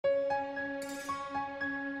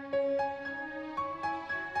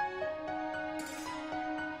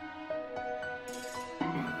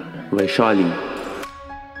Vaishali.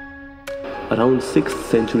 Around 6th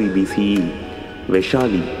century BCE,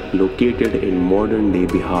 Vaishali, located in modern-day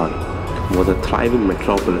Bihar, was a thriving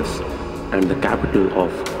metropolis and the capital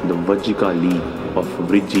of the Vajjika League of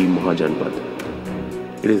Vriji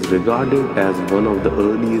Mahajanpad. It is regarded as one of the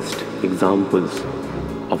earliest examples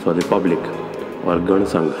of a republic or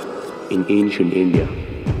Ganasangh in ancient India.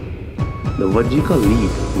 The Vajjika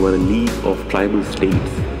League were a league of tribal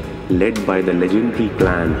states led by the legendary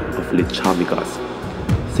clan of Licchavikas,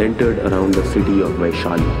 centered around the city of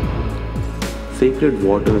Vaishali. Sacred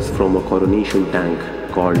waters from a coronation tank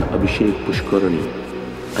called Abhishek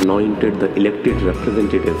Pushkarani anointed the elected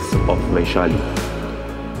representatives of Vaishali.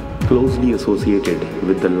 Closely associated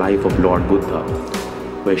with the life of Lord Buddha,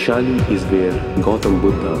 Vaishali is where Gautam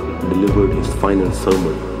Buddha delivered his final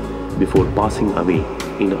sermon before passing away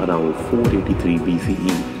in around 483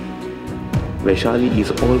 BCE. Vaishali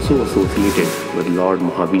is also associated with Lord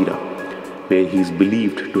Mahavira, where he is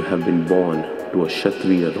believed to have been born to a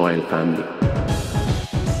Kshatriya royal family.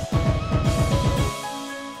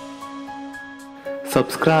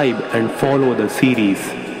 Subscribe and follow the series